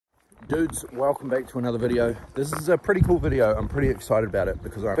Dudes, welcome back to another video. This is a pretty cool video. I'm pretty excited about it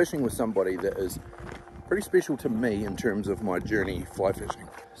because I'm fishing with somebody that is pretty special to me in terms of my journey fly fishing.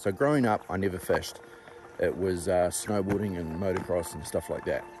 So growing up, I never fished. It was snowboarding and motocross and stuff like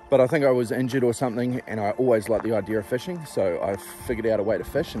that. But I think I was injured or something, and I always liked the idea of fishing, so I figured out a way to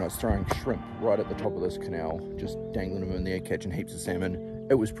fish, and I was throwing shrimp right at the top of this canal, just dangling them in there, catching heaps of salmon.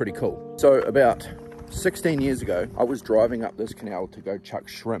 It was pretty cool. So about 16 years ago, I was driving up this canal to go chuck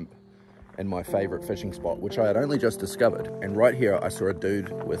shrimp in my favorite fishing spot, which I had only just discovered. And right here, I saw a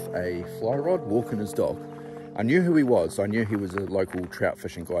dude with a fly rod walking his dog. I knew who he was. I knew he was a local trout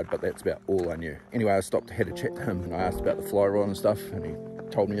fishing guide, but that's about all I knew. Anyway, I stopped, had a chat to him, and I asked about the fly rod and stuff, and he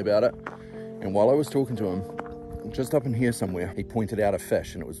told me about it. And while I was talking to him, just up in here somewhere, he pointed out a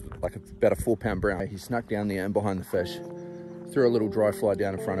fish, and it was like about a 4-pound brown. He snuck down there and behind the fish, threw a little dry fly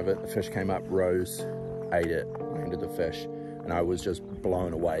down in front of it. The fish came up, rose, ate it, landed the fish, and I was just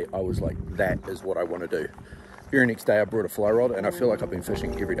blown away. I was like, that is what I want to do. Very next day I brought a fly rod, and I feel like I've been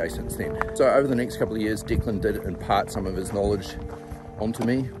fishing every day since then. So over the next couple of years, Declan did impart some of his knowledge onto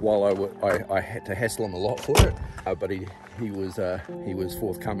me while I had to hassle him a lot for it. But he was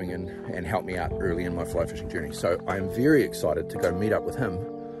forthcoming and helped me out early in my fly fishing journey. So I am very excited to go meet up with him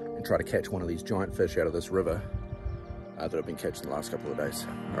and try to catch one of these giant fish out of this river that I've been catching the last couple of days.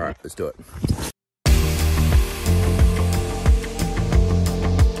 All right, let's do it.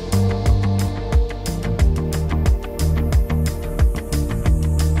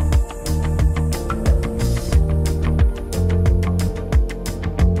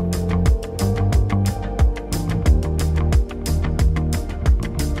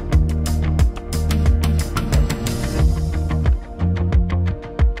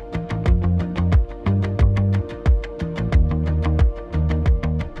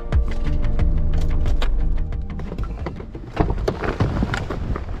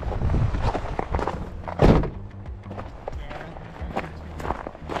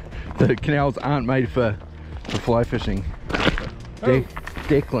 The canals aren't made for fly fishing.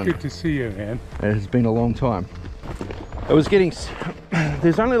 Declan. Good to see you, man. It has been a long time. It was getting...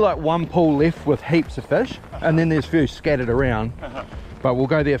 There's only like one pool left with heaps of fish, and then there's a few scattered around. But we'll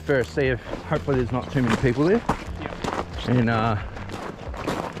go there first, see if hopefully there's not too many people there. And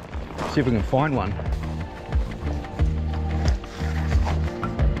see if we can find one.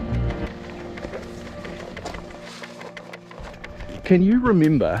 Can you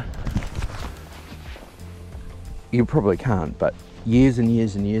remember... You probably can't, but years and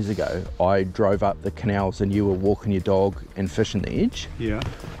years and years ago, I drove up the canals and you were walking your dog and fishing the edge. Yeah.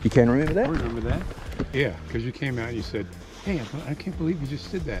 You can remember that? I remember that. Yeah, because you came out and you said, hey, I can't believe you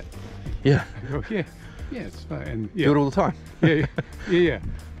just did that. Yeah. I go, yeah, it's fine. And yeah. Do it all the time. Yeah.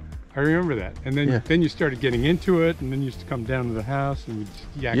 I remember that. And then then you started getting into it, and then you used to come down to the house and we'd just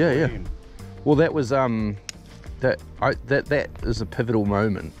yak away. And... Well, that was that is a pivotal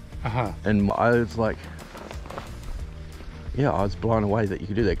moment. And I was like, yeah, I was blown away that you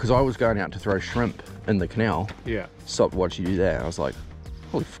could do that, because I was going out to throw shrimp in the canal. Yeah. Stopped watching you do that. I was like,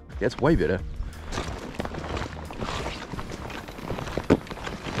 holy f, that's way better.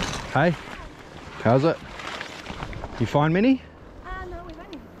 Hey, how's it? You find many? No, we've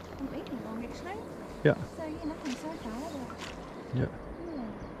only been eating long actually. Yeah. So yeah, nothing so far. But... Yeah.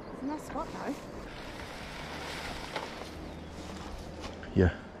 It's a nice spot though.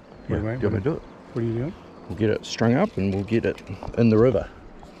 Yeah. Wait, Do you want me to do it? What are you doing? We'll get it strung up and we'll get it in the river.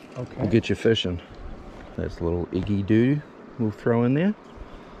 Okay. We'll get you fishing. That's a little eggy doo we'll throw in there.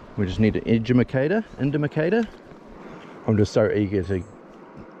 We just need an indicator. I'm just so eager to...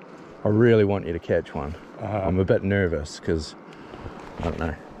 I really want you to catch one. I'm a bit nervous because, I don't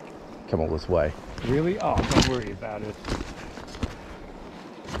know, come all this way. Really? Oh, don't worry about it.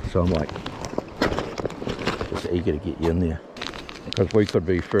 So I'm like, just eager to get you in there. Because we could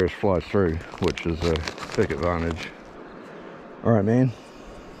be first fly through, which is a big advantage. All right, man.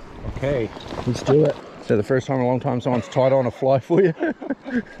 Okay. Let's do it. Is that the first time in a long time someone's tied on a fly for you?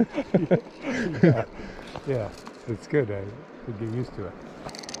 Yeah, it's good. I could get used to it.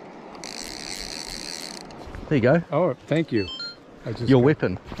 There you go. Oh, thank you. Your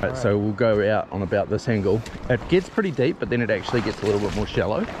weapon. Right, so we'll go out on about this angle. It gets pretty deep, but then it actually gets a little bit more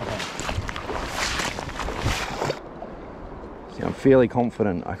shallow. See, I'm fairly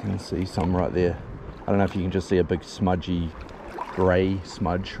confident I can see some right there. I don't know if you can just see a big smudgy grey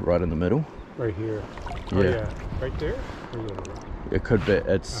smudge right in the middle. Right here. Yeah. Oh, yeah. Right there? It could be.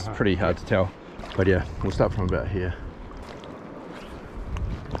 It's pretty hard to tell. But yeah, we'll start from about here.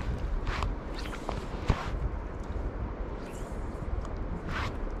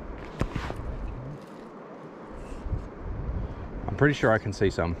 I'm pretty sure I can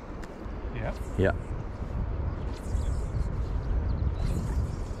see some. Yeah. Yeah.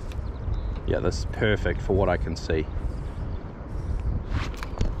 Yeah, this is perfect for what I can see.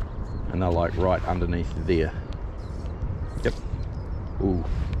 And they're like right underneath there. Yep. Ooh.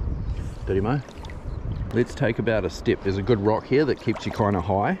 Did he mow? Let's take about a step. There's a good rock here that keeps you kind of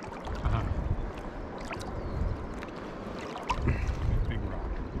high. Big rock.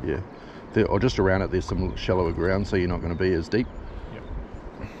 Yeah. There, or just around it, there's some shallower ground, so you're not going to be as deep. Yep.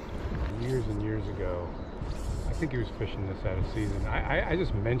 Years and years ago, I think he was fishing this out of season. I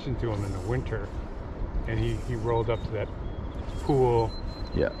just mentioned to him in the winter, and he rolled up to that pool.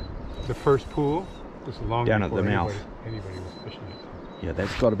 Yeah. The first pool, just long down at before the mouth. Anybody was fishing it. Yeah,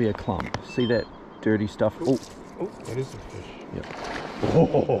 that's got to be a clump. See that dirty stuff? Oh, oh, that is a fish. Yep.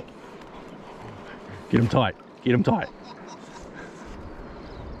 Oh. Get him tight. Get him tight.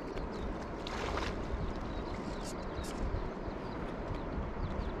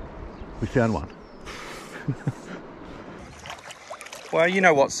 We found one. Well, you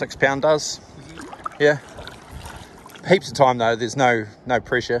know what 6 pound does. Yeah. Heaps of time though. There's no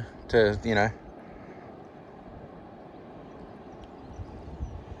pressure to, you know.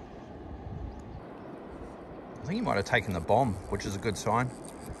 I think he might have taken the bomb, which is a good sign.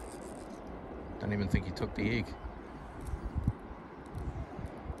 Don't even think he took the egg.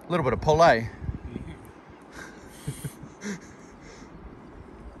 A little bit of pull, eh?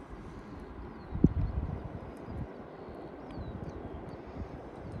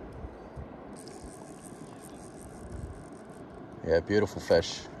 Yeah, beautiful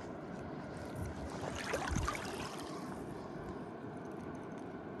fish.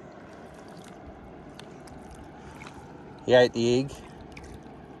 He ate the egg.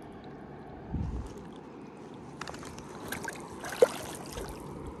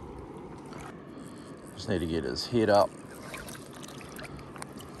 Just need to get his head up.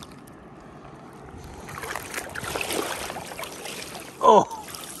 Oh!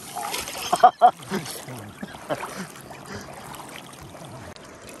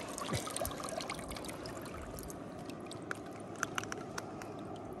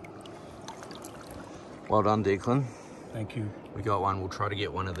 Well done, Declan. Thank you. We got one. We'll try to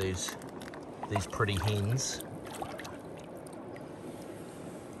get one of these pretty hens.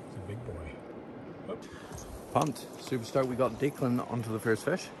 It's a big boy. Oh. Pumped. Super stoked we got Declan onto the first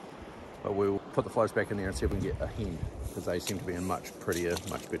fish. But we'll put the floats back in there and see if we can get a hen, because they seem to be in much prettier,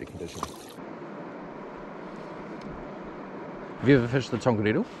 much better condition. Have you ever fished the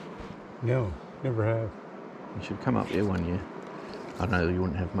Tongariro? No, never have. You should come up there one year. I know you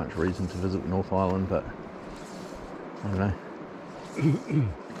wouldn't have much reason to visit the North Island, but I don't know.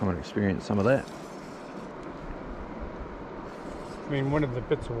 Come and experience some of that. I mean, one of the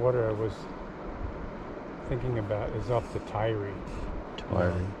bits of water I was thinking about is off the Tyree.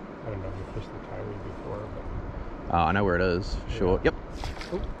 Tyree. I don't know if you fished the Tyree before, but... Oh, I know where it is, for sure. Yeah. Yep.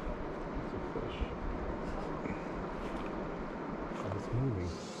 Oh, it's a fish. Oh, it's moving.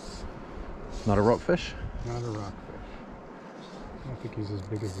 Not a rockfish? Not a rockfish. I don't think he's as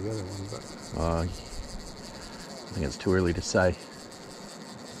big as the other one, but... I think it's too early to say.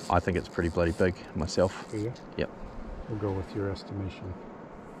 I think it's pretty bloody big myself. Do you? Yep. We'll go with your estimation.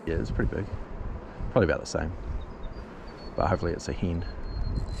 Yeah, it's pretty big. Probably about the same. But hopefully it's a hen.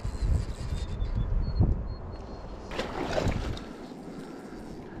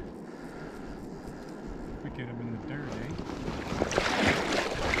 We get him in the dirt, eh?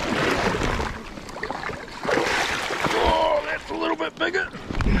 Oh, that's a little bit bigger.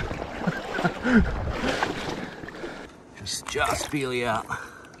 Just barely out.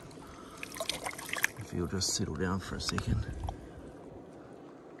 If you'll just settle down for a second.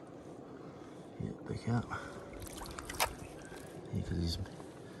 Yeah, back out. Yeah, because he's...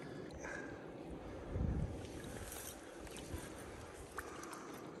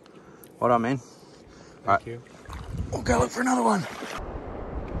 Well done, man. Thank you. We'll go look for another one.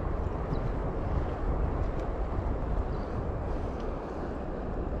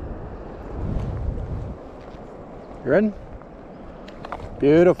 You're in?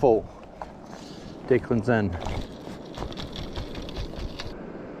 Beautiful. Declan's in.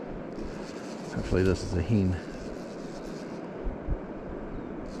 Hopefully this is a hen.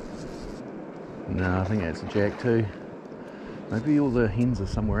 No, I think that's a jack too. Maybe all the hens are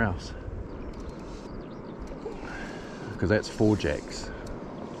somewhere else. Because that's 4 jacks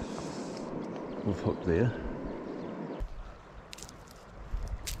we've hooked there.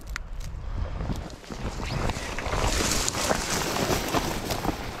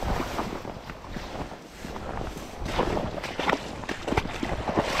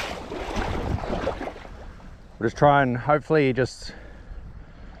 We'll just try and hopefully just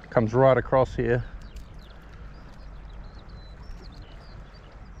Comes right across here.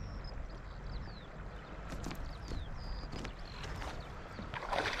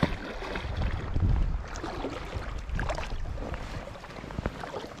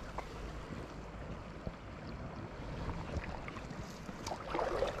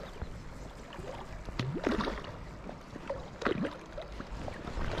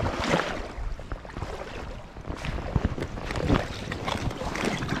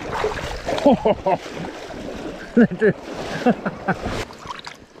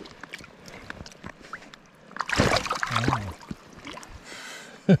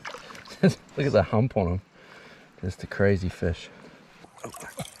 Look at the hump on him. Just a crazy fish.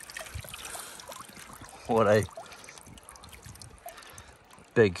 What a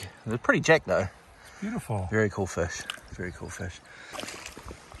big, they're pretty jacked though. Beautiful. Very cool fish. Very cool fish.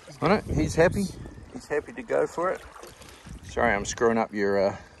 I know, he's happy. He's happy to go for it. Sorry, I'm screwing up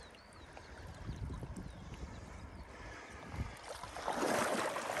your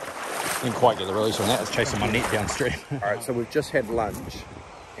didn't quite get the release on that. I was chasing my net downstream. All right, so we've just had lunch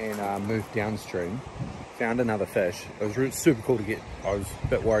and moved downstream. Found another fish. It was really super cool to get. I was a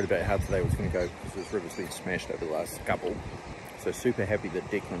bit worried about how today was going to go because this river's been smashed over the last couple. So super happy that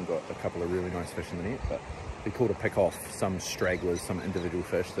Declan got a couple of really nice fish in the net, but it'd be cool to pick off some stragglers, some individual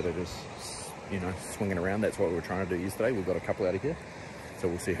fish that are just, you know, swinging around. That's what we were trying to do yesterday. We've got a couple out of here. So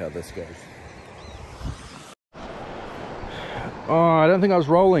we'll see how this goes. Oh, I don't think I was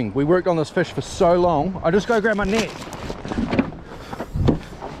rolling. We worked on this fish for so long. I just go grab my net.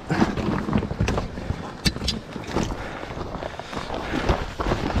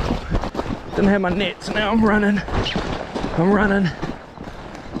 Didn't have my net, so now I'm running. I'm running.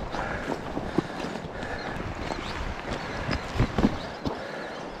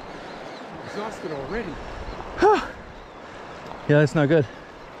 Exhausted already. Yeah, that's no good.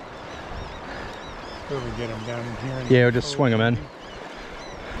 So we get them down in here. Yeah, we'll just swing them in.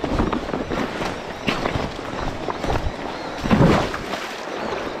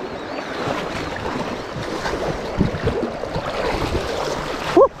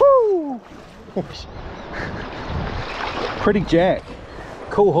 Woohoo! Pretty jack.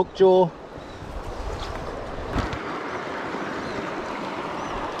 Cool hook jaw.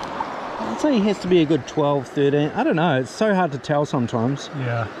 I'd say he has to be a good 12, 13. I don't know. It's so hard to tell sometimes.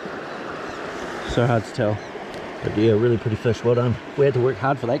 Yeah. So hard to tell. But yeah, really pretty fish. Well done. We had to work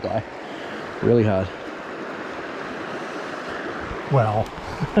hard for that guy. Really hard. Well,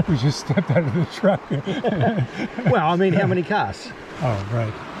 we just stepped out of the truck. Well, I mean, how many casts? Oh,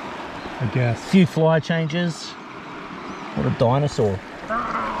 right. I guess. A few fly changes. What a dinosaur. Look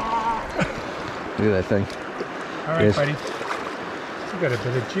at that thing. All right, yes. buddy. You got a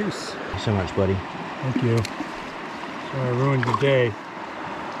bit of juice. Thank you so much, buddy. Thank you. So I ruined the day.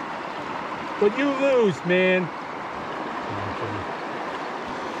 But you lose, man.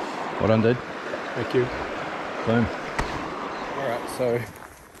 Well done, dude. Thank you. Boom. Alright, so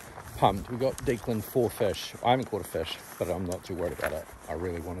pumped. We got Declan 4 fish. I haven't caught a fish, but I'm not too worried about it. I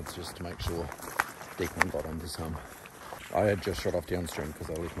really wanted just to make sure Declan got into some. I had just shot off downstream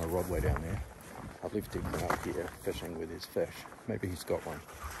because I left my rod way down there. I've left Declan up here fishing with his fish. Maybe he's got one.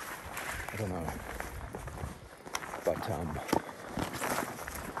 I don't know. But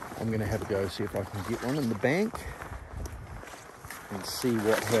I'm going to have a go, see if I can get one in the bank and see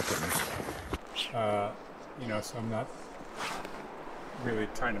what happens. You know, so I'm not really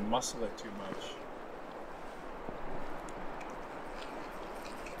trying to muscle it too much.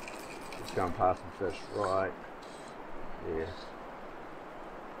 Just going past some fish, right? Yeah.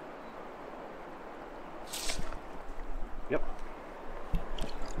 Yep.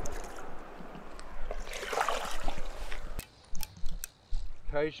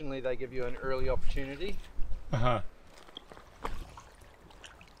 Occasionally they give you an early opportunity. Uh-huh.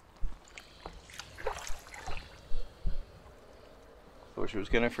 Thought she was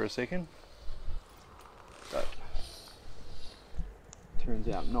gonna for a second, but turns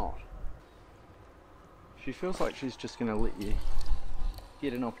out not. She feels like she's just gonna let you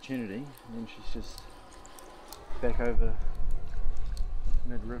get an opportunity, and then she's just back over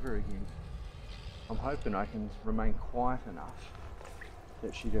mid-river again. I'm hoping I can remain quiet enough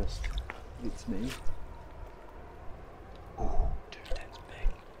that she just lets me. Oh, dude, that's big.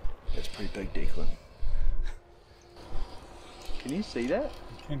 That's pretty big, Declan. Can you see that?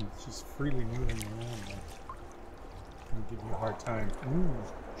 I can. It's just freely moving around. I'll give you a hard time.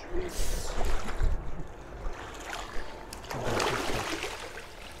 Ooh, Jesus.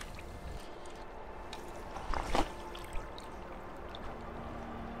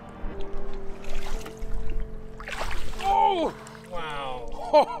 Oh! Wow.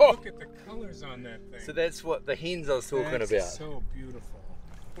 Look at the colors on that thing. So that's what the hens I was talking That's about. so beautiful.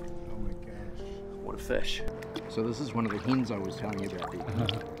 Oh my gosh. What a fish. So this is one of the hens I was telling you about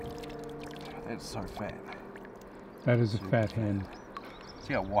there. That's so fat. That is a fat hen.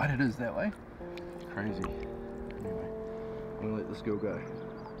 See how wide it is that way? Crazy. Anyway, I'm gonna let this girl go.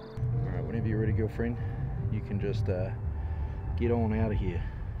 Alright, whenever you're ready, girlfriend, you can just get on out of here.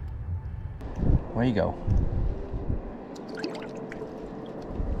 Where you go?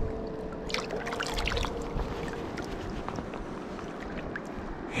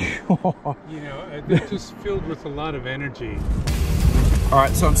 You know, they're just filled with a lot of energy.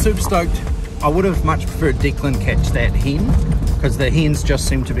 Alright, so I'm super stoked. I would have much preferred Declan catch that hen, because the hens just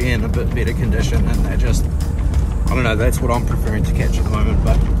seem to be in a bit better condition, and they're just, I don't know, that's what I'm preferring to catch at the moment.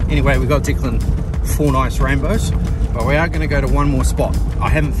 But anyway, we got Declan 4 nice rainbows, but we are going to go to one more spot. I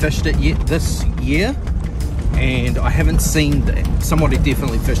haven't fished it yet this year, and I haven't seen that. Somebody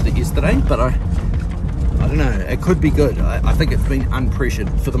definitely fished it yesterday, but I don't know, it could be good. I think it's been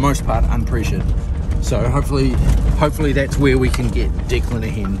unpressured, for the most part unpressured. So hopefully that's where we can get Declan a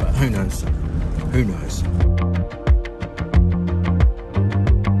hen, but who knows? Who knows?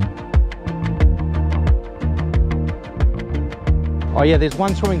 Oh yeah, there's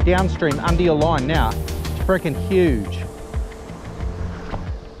one swimming downstream under your line now. It's freaking huge.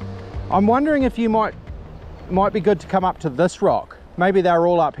 I'm wondering if you might be good to come up to this rock. Maybe they're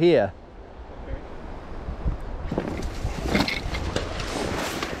all up here.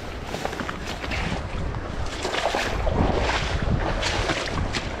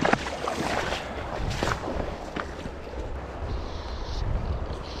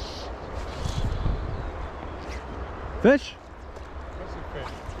 Fish?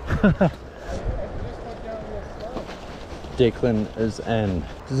 Declan is in.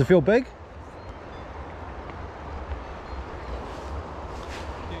 Does it feel big?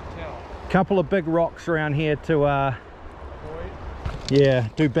 Can't tell. Couple of big rocks around here to yeah,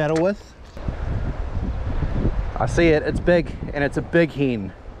 do battle with. I see it, it's big, and it's a big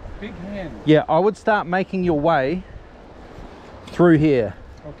hen. Big hen? Yeah, I would start making your way through here.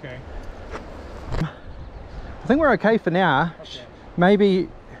 Okay. I think we're okay for now. Okay. Maybe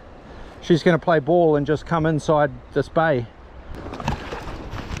she's going to play ball and just come inside this bay.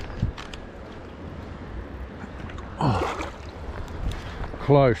 Oh,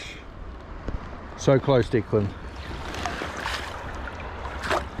 close. So close, Declan.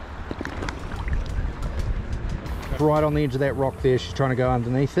 Right on the edge of that rock there. She's trying to go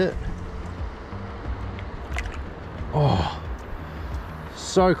underneath it. Oh,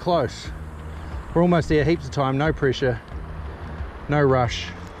 so close. We're almost there, heaps of time, no pressure, no rush.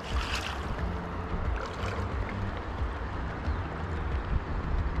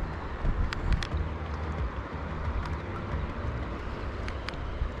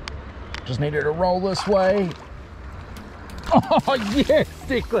 Just need her to roll this way. Oh yes,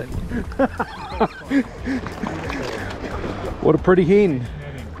 Declan! What a pretty hen.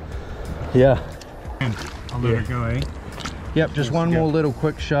 Yeah. I'll let her go, eh? Yep, just one more little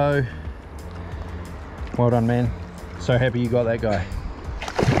quick show. Well done, man. So happy you got that guy.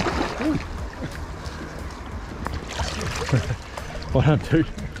 Well done, dude.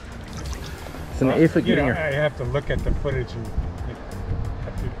 It's an effort getting her. I have to look at the footage, and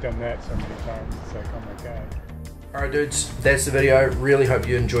after you've done that so many times, it's like, oh my god. Alright dudes, that's the video. Really hope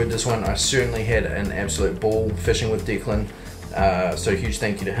you enjoyed this one. I certainly had an absolute ball fishing with Declan. So huge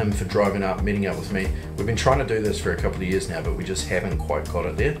thank you to him for driving up, meeting up with me. We've been trying to do this for a couple of years now, but we just haven't quite got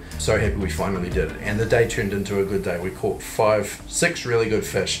it there. So happy we finally did it. And the day turned into a good day. We caught 6 really good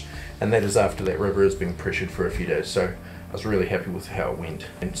fish, and that is after that river has been pressured for a few days. So I was really happy with how it went,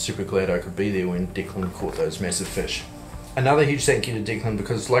 and super glad I could be there when Declan caught those massive fish. Another huge thank you to Declan,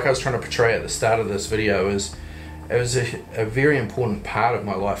 because like I was trying to portray at the start of this video, it was a very important part of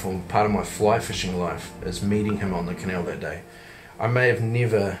my life, or part of my fly fishing life, is meeting him on the canal that day. I may have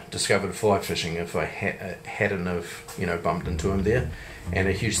never discovered fly fishing if I hadn't have, you know, bumped into him there. And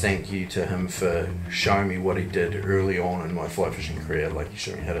a huge thank you to him for showing me what he did early on in my fly fishing career. Like, he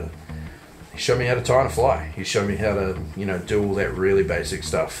showed me how to tie on a fly. He showed me how to, you know, do all that really basic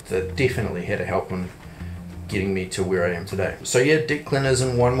stuff that definitely had a help in getting me to where I am today. So yeah, Declan is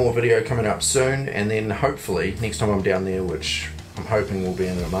in one more video coming up soon, and then hopefully next time I'm down there, which I'm hoping will be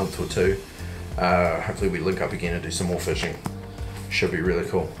in a month or two, hopefully we link up again and do some more fishing. Should be really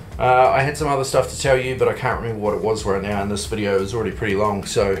cool. I had some other stuff to tell you, but I can't remember what it was right now, and this video is already pretty long,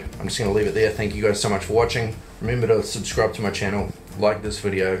 so I'm just going to leave it there. Thank you guys so much for watching. Remember to subscribe to my channel, like this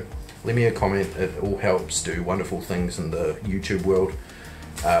video, leave me a comment. It all helps do wonderful things in the YouTube world.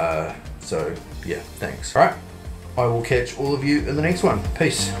 So yeah, thanks. Alright, I will catch all of you in the next one.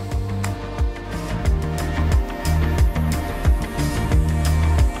 Peace.